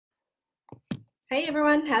Hey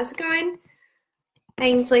everyone, how's it going?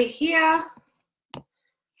 Ainsley here,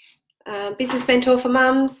 business mentor for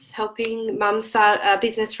mums, helping mums start a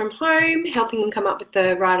business from home, helping them come up with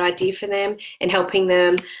the right idea for them and helping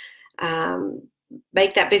them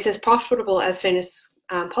make that business profitable as soon as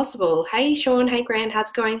possible. Hey Sean, hey Grant, how's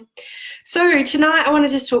it going? So tonight I want to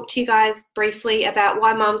just talk to you guys briefly about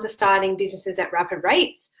why mums are starting businesses at rapid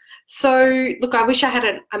rates. So look, I wish I had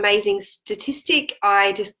an amazing statistic.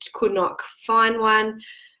 I just could not find one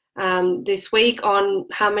this week on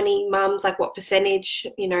how many mums, like what percentage,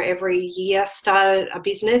 every year started a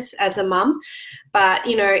business as a mum. But,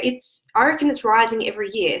 I reckon it's rising every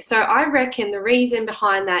year. So I reckon the reason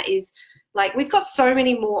behind that is like we've got so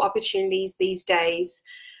many more opportunities these days.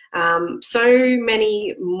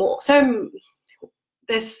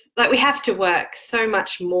 There's like we have to work so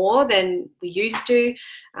much more than we used to.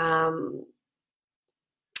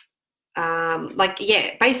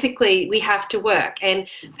 Basically we have to work and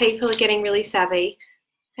people are getting really savvy.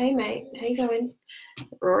 Hey mate, how you going?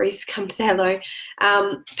 Rory's come to say hello.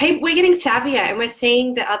 We're getting savvier and we're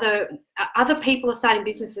seeing that other people are starting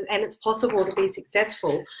businesses and it's possible to be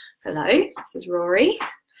successful. Hello, this is Rory.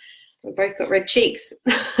 We've both got red cheeks.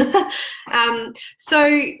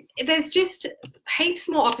 So there's just heaps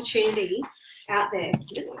more opportunity out there.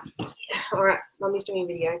 All right, Mummy's doing a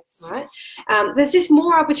video. All right. There's just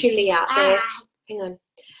more opportunity out there. Hang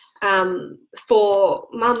on. For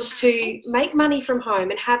mums to make money from home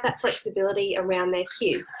and have that flexibility around their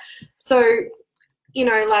kids. So,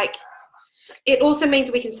 it also means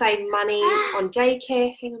we can save money on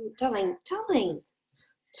daycare. Hang on, darling.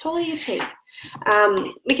 Swallow your tea.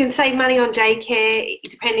 We can save money on daycare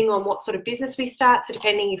depending on what sort of business we start, so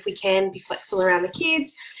depending if we can be flexible around the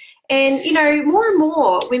kids. And, more and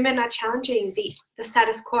more women are challenging the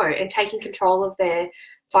status quo and taking control of their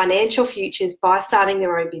financial futures by starting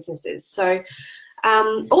their own businesses. So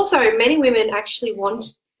also many women actually want,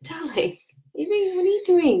 darling, what are you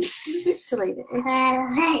doing? You're a bit silly there.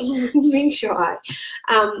 You're being shy.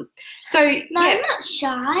 I'm not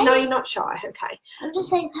shy. No, you're not shy. Okay. I'm just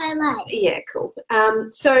saying hi. Yeah, cool.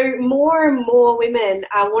 So more and more women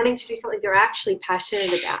are wanting to do something they're actually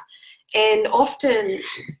passionate about. And often,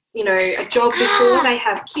 a job before they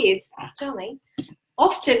have kids, darling,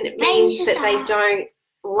 often it means that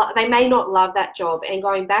they may not love that job, and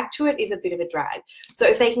going back to it is a bit of a drag. So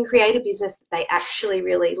if they can create a business that they actually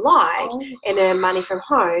really like and earn money from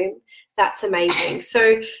home, that's amazing.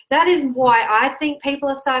 So that is why I think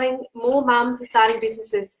more mums are starting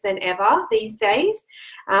businesses than ever these days,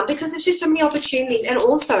 because there's just so many opportunities. And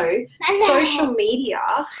also social media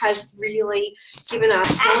has really given us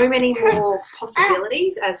so many more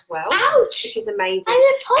possibilities as well, which is amazing.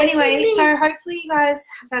 Anyway, so hopefully you guys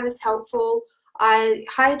found this helpful.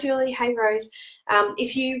 Hi Julie, hey Rose.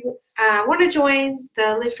 If you want to join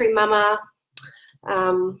the Live Free Mama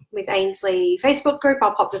with Ainsley Facebook group,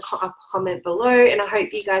 I'll pop the comment below, and I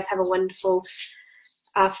hope you guys have a wonderful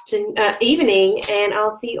evening, and I'll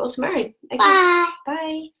see you all tomorrow. Okay. Bye.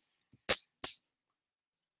 Bye.